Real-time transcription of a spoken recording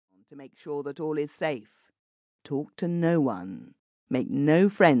to make sure that all is safe. Talk to no one. Make no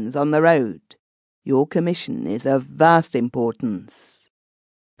friends on the road. Your commission is of vast importance."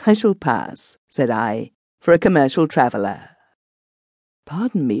 "I shall pass," said I, "for a commercial traveller."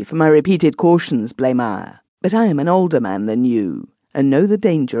 "Pardon me for my repeated cautions, Blémar, but I am an older man than you, and know the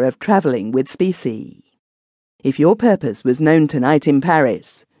danger of travelling with specie. If your purpose was known tonight in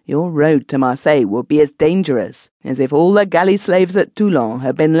Paris, your road to Marseille would be as dangerous as if all the galley slaves at Toulon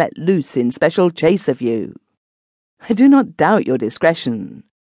had been let loose in special chase of you. I do not doubt your discretion.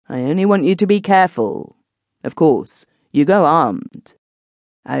 I only want you to be careful. Of course, you go armed."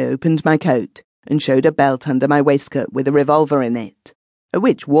 I opened my coat and showed a belt under my waistcoat with a revolver in it, at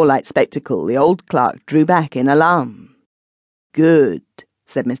which warlike spectacle the old clerk drew back in alarm. "Good,"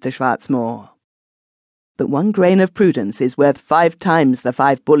 said Mr. Schwarzmoor. "But one grain of prudence is worth 5 times the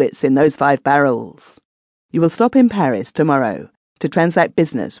 5 bullets in those 5 barrels. You will stop in Paris tomorrow to transact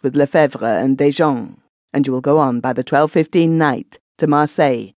business with Lefebvre and Desjans, and you will go on by the 12:15 night to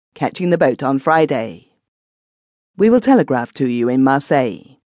Marseille, catching the boat on Friday. We will telegraph to you in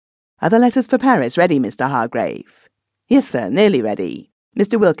Marseille. Are the letters for Paris ready, Mr. Hargrave?" "Yes, sir, nearly ready.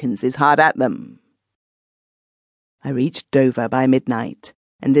 Mr. Wilkins is hard at them." I reached Dover by midnight,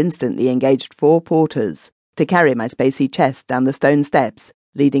 and instantly engaged 4 porters to carry my spacey chest down the stone steps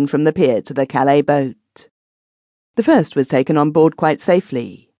leading from the pier to the Calais boat. The first was taken on board quite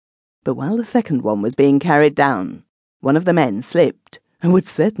safely, but while the second one was being carried down, one of the men slipped and would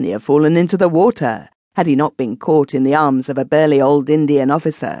certainly have fallen into the water had he not been caught in the arms of a burly old Indian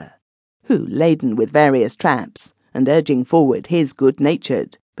officer, who, laden with various traps, and urging forward his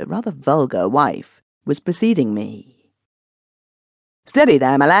good-natured but rather vulgar wife, was preceding me. "Steady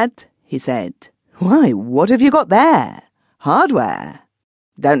there, my lad," he said. "Why, what have you got there? Hardware?"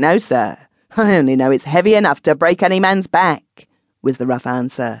 "Don't know, sir. I only know it's heavy enough to break any man's back," was the rough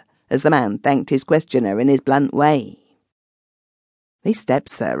answer, as the man thanked his questioner in his blunt way. "These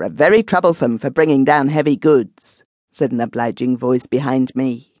steps, sir, are very troublesome for bringing down heavy goods," said an obliging voice behind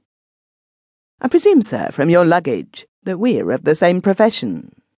me. "I presume, sir, from your luggage, that we're of the same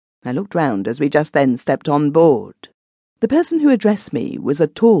profession." I looked round as we just then stepped on board. The person who addressed me was a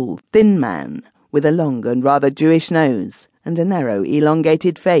tall, thin man, with a long and rather Jewish nose, and a narrow,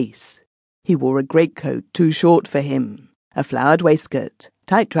 elongated face. He wore a greatcoat too short for him, a flowered waistcoat,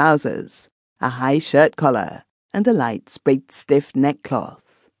 tight trousers, a high shirt collar, and a light, sprigged, stiff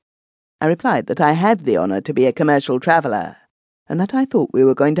neckcloth. I replied that I had the honour to be a commercial traveller, and that I thought we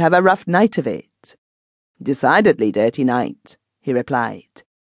were going to have a rough night of it. "Decidedly dirty night," he replied,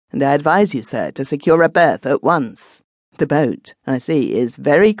 "and I advise you, sir, to secure a berth at once. The boat, I see, is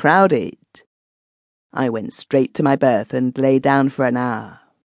very crowded." I went straight to my berth and lay down for an hour.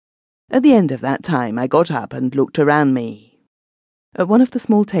 At the end of that time I got up and looked around me. At one of the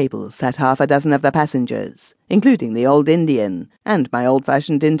small tables sat 6 of the passengers, including the old Indian and my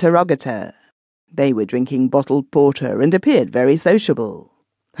old-fashioned interrogator. They were drinking bottled porter and appeared very sociable.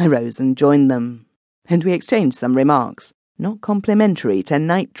 I rose and joined them, and we exchanged some remarks not complimentary to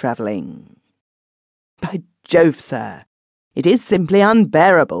night travelling. "By Jove, sir, it is simply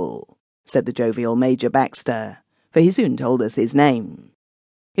unbearable," said the jovial Major Baxter, for he soon told us his name.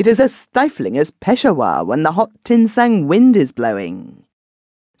 "It is as stifling as Peshawar when the hot Tinsang wind is blowing.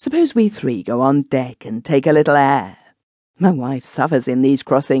 Suppose we 3 go on deck and take a little air. My wife suffers in these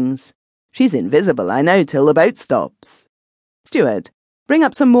crossings. She's invisible, I know, till the boat stops. Steward, bring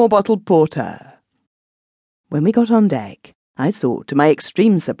up some more bottled porter." When we got on deck, I saw, to my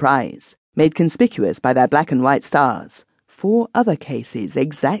extreme surprise, made conspicuous by their black and white stars, 4 other cases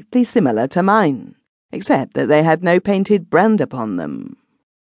exactly similar to mine, except that they had no painted brand upon them.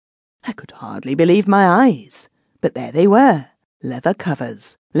 I could hardly believe my eyes, but there they were, leather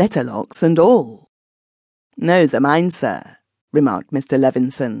covers, letter locks and all. "Those are mine, sir," remarked Mr.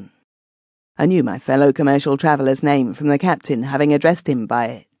 Levinson. I knew my fellow commercial traveller's name from the captain having addressed him by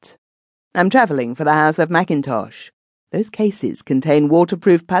it. "I'm travelling for the house of Mackintosh. Those cases contain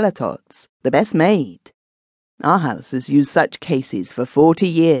waterproof paletots, the best made. Our house has used such cases for 40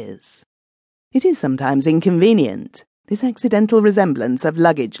 years. It is sometimes inconvenient. This accidental resemblance of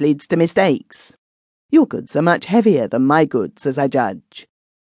luggage leads to mistakes. Your goods are much heavier than my goods, as I judge.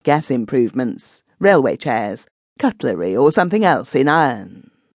 Gas improvements, railway chairs, cutlery, or something else in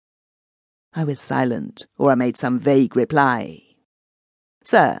iron." I was silent, or I made some vague reply.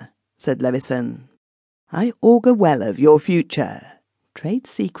 "Sir," said Levison, "I augur well of your future. Trade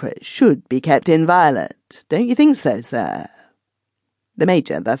secrets should be kept inviolate. Don't you think so, sir?" The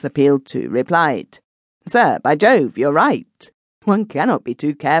Major, thus appealed to, replied, "Sir, by Jove, you're right. One cannot be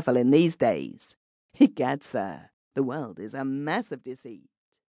too careful in these days. Egad, sir, the world is a mass of deceit."